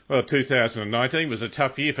Well, 2019 was a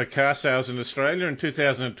tough year for car sales in Australia, and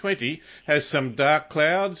 2020 has some dark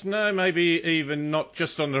clouds. No, maybe even not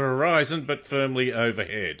just on the horizon, but firmly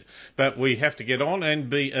overhead. But we have to get on and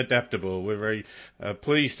be adaptable. We're very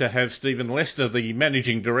pleased to have Stephen Lester, the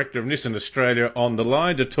Managing Director of Nissan Australia, on the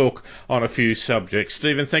line to talk on a few subjects.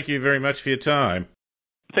 Stephen, thank you very much for your time.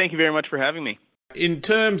 Thank you very much for having me. In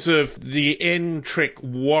terms of the N-Trek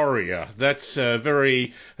Warrior, that's a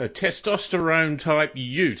very testosterone-type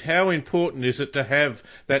ute. How important is it to have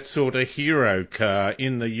that sort of hero car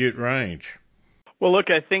in the ute range? Well,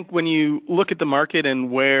 look, I think when you look at the market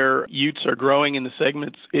and where utes are growing in the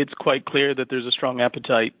segments, it's quite clear that there's a strong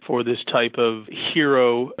appetite for this type of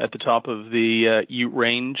hero at the top of the ute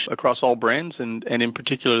range across all brands. And in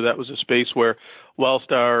particular, that was a space where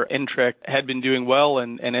whilst our N-Trek had been doing well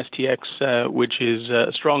and STX, which is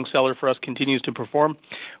a strong seller for us, continues to perform,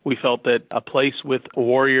 we felt that a place with a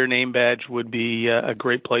Warrior name badge would be a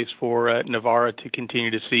great place for Navara to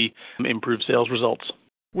continue to see improved sales results.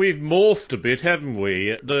 We've morphed a bit, haven't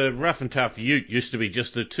we? The rough and tough ute used to be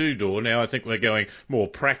just the two-door. Now I think we're going more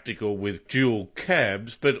practical with dual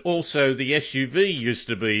cabs, but also the SUV used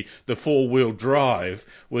to be the four-wheel drive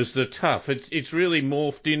was the tough. It's really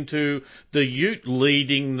morphed into the ute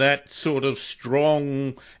leading that sort of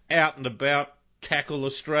strong, out-and-about tackle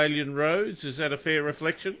Australian roads. Is that a fair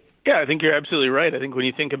reflection? Yeah, I think you're absolutely right. I think when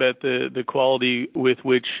you think about the quality with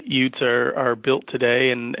which utes are built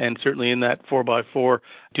today, and certainly in that 4x4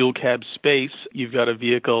 dual cab space, you've got a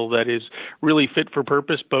vehicle that is really fit for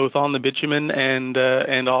purpose, both on the bitumen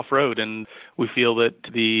and off-road. And we feel that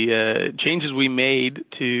the changes we made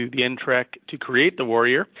to the N-Trek to create the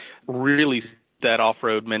Warrior really that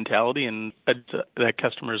off-road mentality and that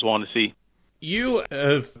customers want to see. You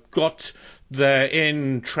have got the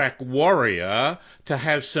N-Track Warrior to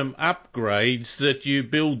have some upgrades that you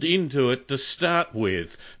build into it to start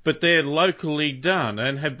with, but they're locally done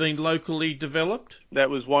and have been locally developed?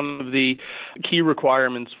 That was one of the key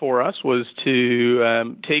requirements for us, was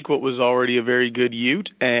to take what was already a very good ute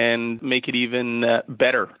and make it even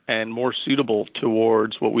better and more suitable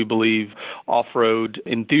towards what we believe off-road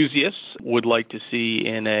enthusiasts would like to see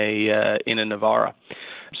in a Navara.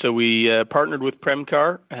 So we partnered with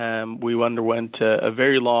Premcar. We underwent a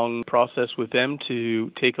very long process with them to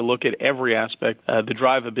take a look at every aspect, the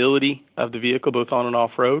drivability of the vehicle, both on and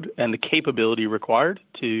off-road, and the capability required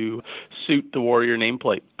to suit the Warrior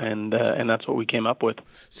nameplate. And that's what we came up with.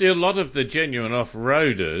 See, a lot of the genuine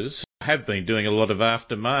off-roaders have been doing a lot of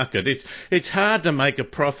aftermarket. It's hard to make a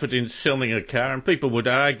profit in selling a car, and people would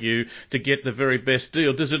argue to get the very best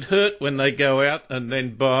deal. Does it hurt when they go out and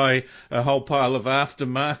then buy a whole pile of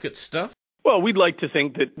aftermarket stuff? Well, we'd like to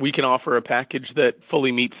think that we can offer a package that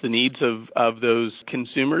fully meets the needs of those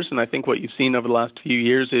consumers. And I think what you've seen over the last few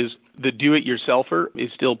years is the do-it-yourselfer is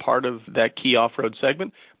still part of that key off-road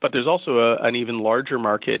segment. But there's also an even larger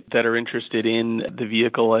market that are interested in the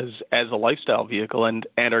vehicle as a lifestyle vehicle and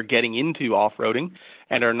are getting into off-roading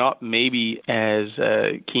and are not maybe as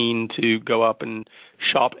keen to go up and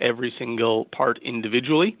shop every single part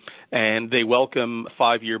individually. And they welcome a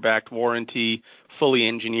 5-year backed warranty, fully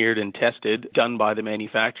engineered and tested, done by the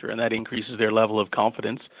manufacturer, and that increases their level of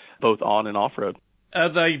confidence both on and off-road. Are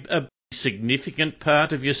they a significant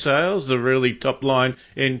part of your sales, the really top-line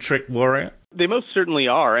N-Trek Warrior? They most certainly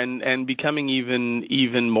are, and becoming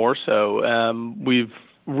even more so. We've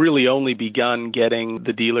really only begun getting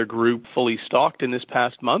the dealer group fully stocked in this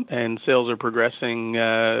past month, and sales are progressing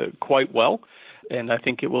quite well. And I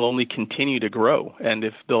think it will only continue to grow. And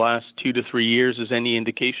if the last 2 to 3 years is any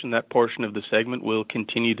indication, that portion of the segment will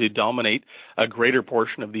continue to dominate a greater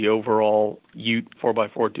portion of the overall ute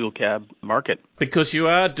 4x4 dual cab market. Because you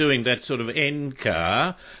are doing that sort of N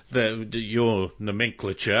car, your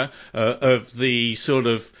nomenclature, of the sort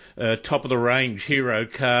of top of the range hero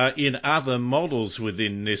car in other models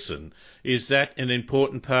within Nissan. Is that an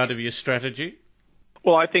important part of your strategy?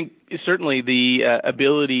 Well, I think certainly the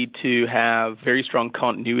ability to have very strong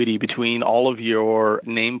continuity between all of your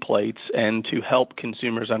nameplates and to help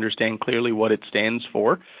consumers understand clearly what it stands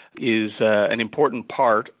for is an important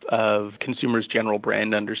part of consumers' general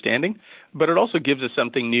brand understanding. But it also gives us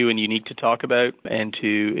something new and unique to talk about and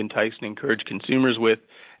to entice and encourage consumers with.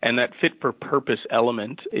 And that fit-for-purpose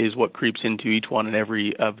element is what creeps into each one and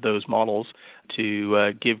every of those models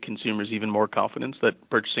to give consumers even more confidence that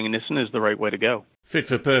purchasing a Nissan is the right way to go.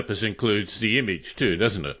 Fit-for-purpose includes the image too,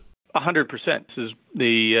 doesn't it? 100%. This is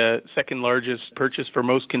the second largest purchase for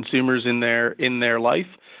most consumers in their life.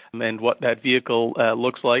 And what that vehicle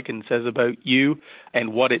looks like and says about you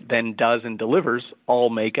and what it then does and delivers all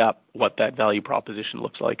make up what that value proposition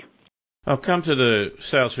looks like. I'll come to the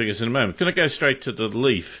sales figures in a moment. Can I go straight to the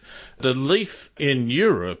Leaf? The Leaf in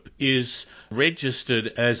Europe is registered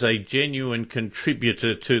as a genuine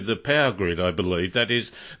contributor to the power grid, I believe. That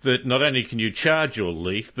is, that not only can you charge your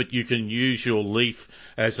Leaf, but you can use your Leaf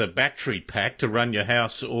as a battery pack to run your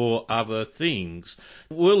house or other things.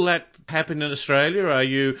 Will that happen in Australia? Are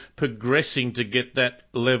you progressing to get that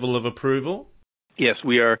level of approval? Yes,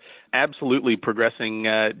 we are absolutely progressing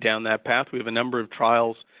down that path. We have a number of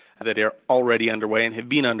trials that are already underway and have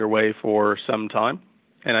been underway for some time.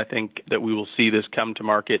 And I think that we will see this come to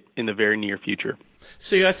market in the very near future.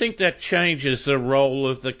 See, I think that changes the role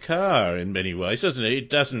of the car in many ways, doesn't it? It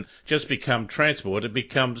doesn't just become transport, it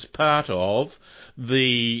becomes part of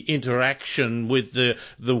the interaction with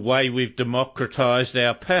the way we've democratised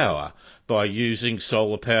our power by using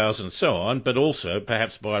solar powers and so on, but also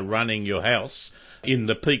perhaps by running your house in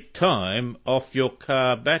the peak time off your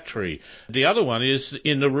car battery. The other one is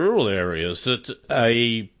in the rural areas that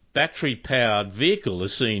a battery-powered vehicle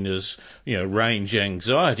is seen as, range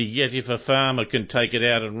anxiety, yet if a farmer can take it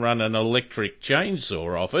out and run an electric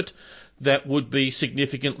chainsaw off it, that would be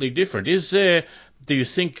significantly different. Is there, do you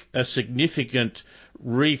think, a significant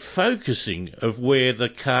refocusing of where the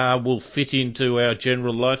car will fit into our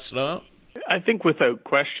general lifestyle? I think without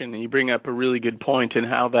question, you bring up a really good point in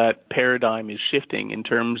how that paradigm is shifting in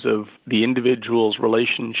terms of the individual's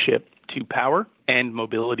relationship to power and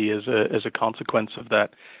mobility as a consequence of that.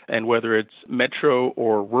 And whether it's metro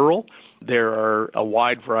or rural, there are a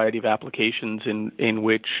wide variety of applications in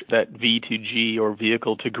which that V2G or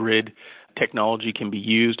vehicle-to-grid technology can be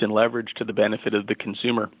used and leveraged to the benefit of the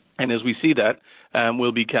consumer. And as we see that,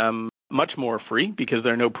 we'll become much more free because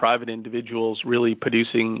there are no private individuals really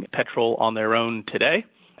producing petrol on their own today.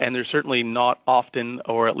 And they're certainly not often,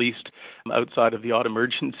 or at least outside of the odd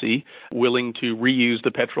emergency, willing to reuse the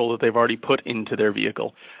petrol that they've already put into their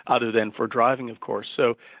vehicle, other than for driving, of course.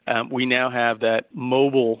 So we now have that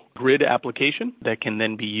mobile grid application that can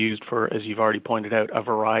then be used for, as you've already pointed out, a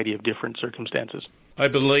variety of different circumstances. I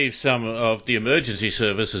believe some of the emergency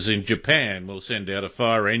services in Japan will send out a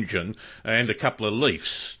fire engine and a couple of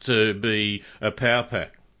Leafs to be a power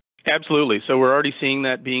pack. Absolutely. So we're already seeing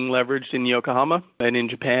that being leveraged in Yokohama and in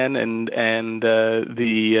Japan, and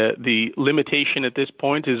the limitation at this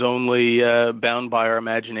point is only bound by our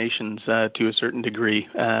imaginations to a certain degree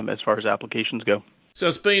as far as applications go. So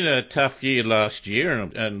it's been a tough year last year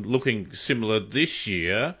and looking similar this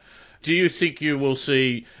year. Do you think you will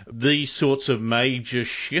see these sorts of major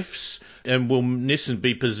shifts, and will Nissan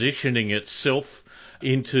be positioning itself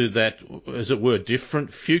into that, as it were,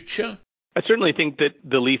 different future? I certainly think that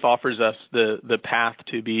the Leaf offers us the path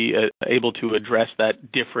to be able to address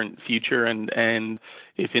that different future, and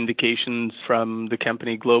if indications from the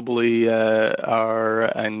company globally are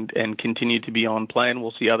and continue to be on plan,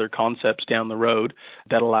 we'll see other concepts down the road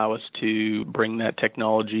that allow us to bring that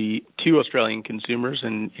technology to Australian consumers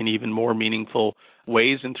in even more meaningful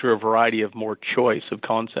ways and through a variety of more choice of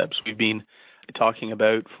concepts. We've been talking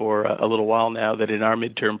about for a little while now that in our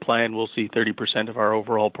midterm plan, we'll see 30% of our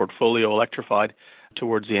overall portfolio electrified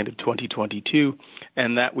towards the end of 2022,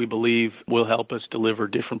 and that we believe will help us deliver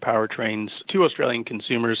different powertrains to Australian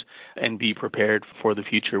consumers and be prepared for the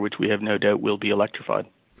future, which we have no doubt will be electrified.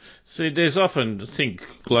 See, there's often think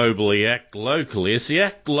globally, act locally. It's the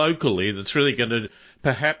act locally that's really going to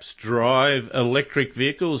perhaps drive electric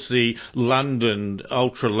vehicles, the London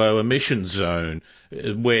ultra-low emission zone,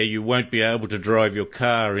 where you won't be able to drive your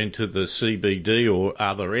car into the CBD or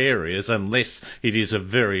other areas unless it is a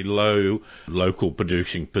very low local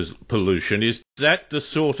producing pollution. Is that the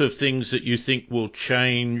sort of things that you think will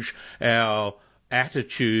change our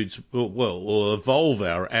attitudes, or evolve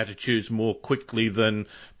our attitudes more quickly than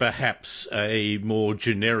perhaps a more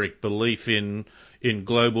generic belief in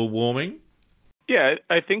global warming? Yeah,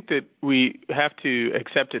 I think that we have to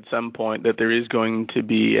accept at some point that there is going to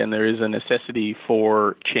be, and there is a necessity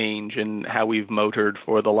for change in how we've motored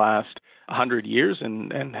for the last 100 years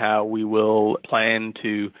and how we will plan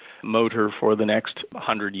to motor for the next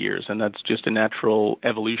 100 years. And that's just a natural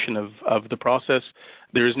evolution of the process.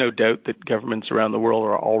 There is no doubt that governments around the world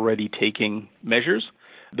are already taking measures.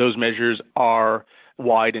 Those measures are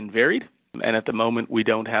wide and varied. And at the moment, we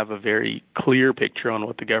don't have a very clear picture on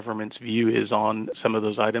what the government's view is on some of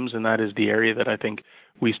those items, and that is the area that I think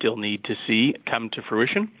we still need to see come to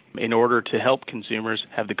fruition in order to help consumers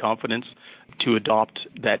have the confidence to adopt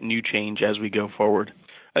that new change as we go forward.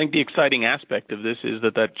 I think the exciting aspect of this is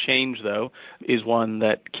that change, though, is one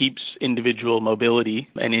that keeps individual mobility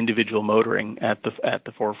and individual motoring at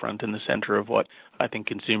the forefront and the center of what I think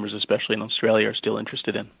consumers, especially in Australia, are still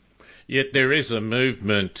interested in. Yet there is a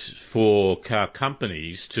movement for car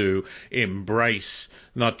companies to embrace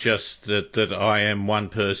not just that I am one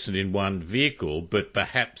person in one vehicle, but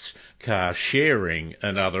perhaps car sharing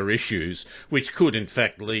and other issues, which could in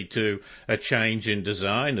fact lead to a change in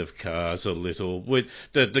design of cars a little. Would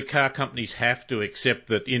the car companies have to accept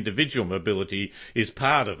that individual mobility is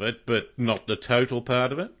part of it, but not the total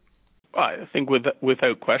part of it? I think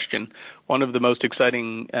without question, one of the most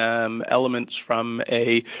exciting elements from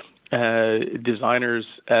a designer's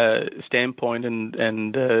standpoint,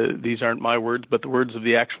 and these aren't my words, but the words of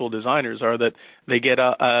the actual designers, are that they get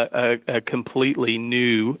a completely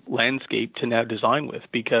new landscape to now design with,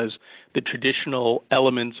 because the traditional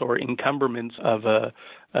elements or encumberments of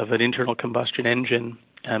an internal combustion engine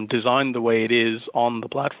designed the way it is on the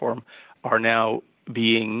platform are now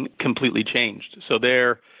being completely changed. So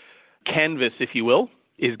their canvas, if you will,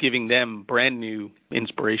 is giving them brand new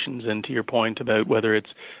inspirations. And to your point about whether it's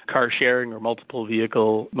car sharing or multiple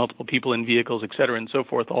people in vehicles, et cetera, and so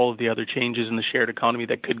forth, all of the other changes in the shared economy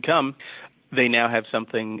that could come, they now have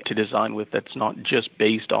something to design with that's not just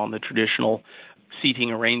based on the traditional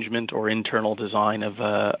seating arrangement or internal design of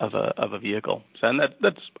a vehicle. So, and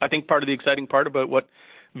that's I think part of the exciting part about what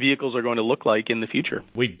vehicles are going to look like in the future.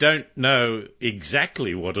 We don't know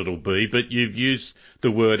exactly what it'll be, but you've used the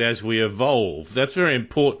word as we evolve. That's very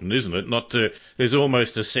important, isn't it? There's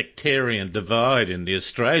almost a sectarian divide in the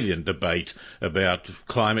Australian debate about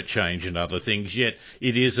climate change and other things, yet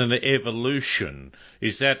it is an evolution.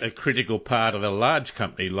 Is that a critical part of a large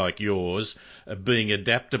company like yours being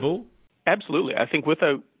adaptable? Absolutely. I think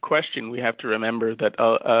without question, we have to remember that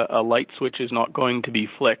a light switch is not going to be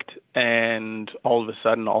flicked, and all of a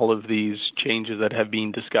sudden all of these changes that have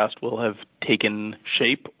been discussed will have taken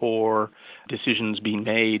shape or decisions being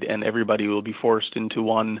made, and everybody will be forced into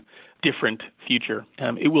one different future.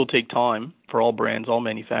 It will take time for all brands, all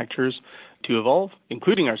manufacturers to evolve,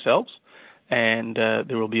 including ourselves, and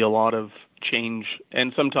there will be a lot of change.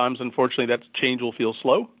 And sometimes, unfortunately, that change will feel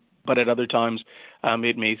slow, but at other times,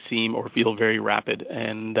 it may seem or feel very rapid,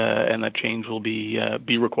 and that change will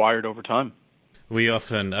be required over time. We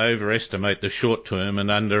often overestimate the short term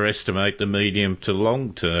and underestimate the medium to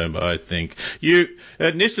long term, I think.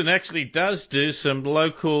 Nissan actually does do some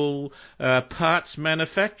local parts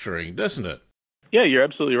manufacturing, doesn't it? Yeah, you're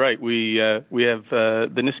absolutely right. We have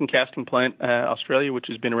the Nissan casting plant, Australia, which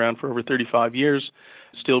has been around for over 35 years,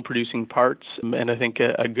 still producing parts. And I think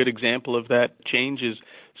a good example of that change is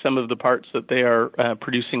some of the parts that they are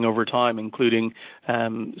producing over time, including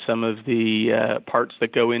some of the parts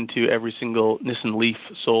that go into every single Nissan Leaf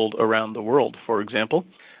sold around the world, for example,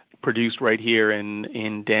 produced right here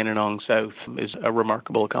in Dandenong South, is a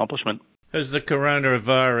remarkable accomplishment. Has the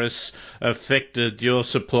coronavirus affected your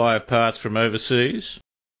supply of parts from overseas?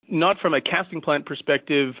 Not from a casting plant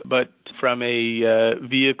perspective, but from a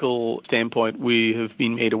vehicle standpoint, we have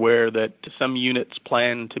been made aware that some units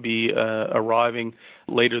planned to be arriving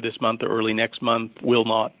later this month or early next month will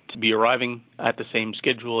not be arriving at the same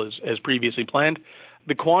schedule as previously planned.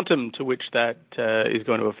 The quantum to which that is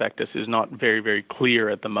going to affect us is not very, very clear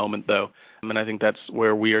at the moment, though. And I think that's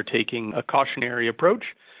where we are taking a cautionary approach.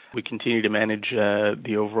 We continue to manage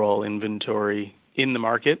the overall inventory in the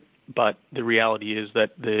market, but the reality is that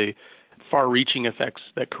the far-reaching effects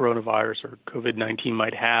that coronavirus or COVID-19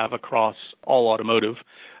 might have across all automotive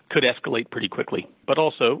could escalate pretty quickly. But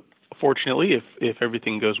also, fortunately, if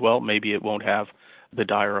everything goes well, maybe it won't have the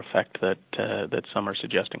dire effect that some are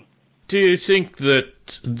suggesting. Do you think that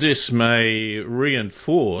this may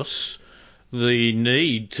reinforce the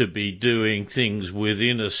need to be doing things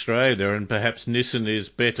within Australia, and perhaps Nissan is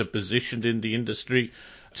better positioned in the industry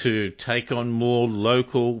to take on more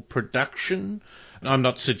local production? I'm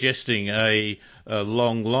not suggesting a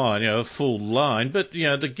long line, a full line, but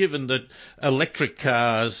given that electric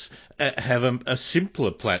cars have a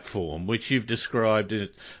simpler platform, which you've described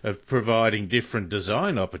of providing different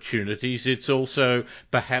design opportunities, it's also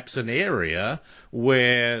perhaps an area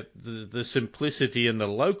where the simplicity and the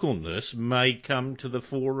localness may come to the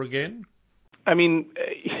fore again. I mean,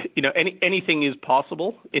 anything is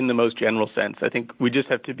possible in the most general sense. I think we just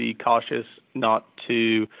have to be cautious not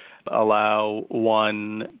to allow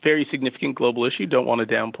one very significant global issue, don't want to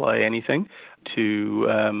downplay anything,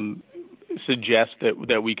 to suggest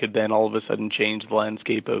that we could then all of a sudden change the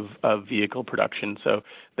landscape of vehicle production. So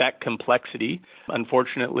that complexity,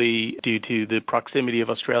 unfortunately, due to the proximity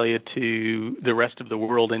of Australia to the rest of the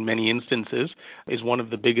world in many instances, is one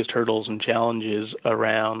of the biggest hurdles and challenges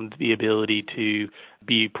around the ability to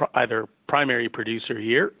be either primary producer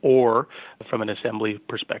here or from an assembly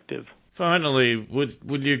perspective. Finally,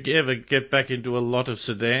 would you ever get back into a lot of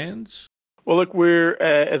sedans? Well, look, we're,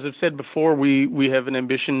 as I've said before, we have an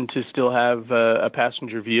ambition to still have a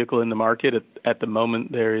passenger vehicle in the market. At the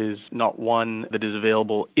moment, there is not one that is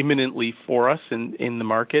available imminently for us in the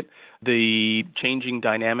market. The changing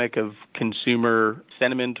dynamic of consumer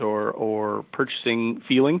sentiment or purchasing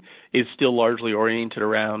feeling is still largely oriented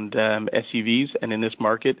around SUVs, and in this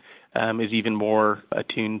market is even more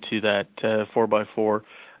attuned to that 4x4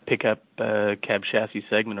 pickup cab chassis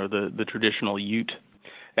segment, or the traditional ute.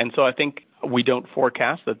 And so I think we don't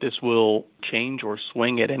forecast that this will change or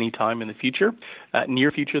swing at any time in the future, near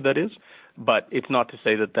future that is, but it's not to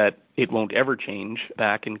say that it won't ever change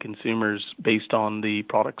back in consumers based on the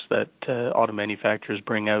products that auto manufacturers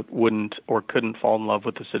bring out wouldn't or couldn't fall in love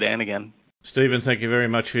with the sedan again. Stephen, thank you very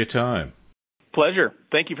much for your time. Pleasure.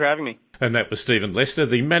 Thank you for having me. And that was Stephen Lester,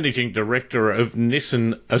 the Managing Director of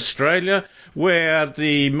Nissan Australia, where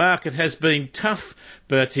the market has been tough,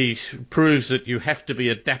 but he proves that you have to be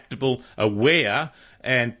adaptable, aware,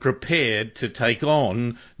 and prepared to take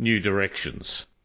on new directions.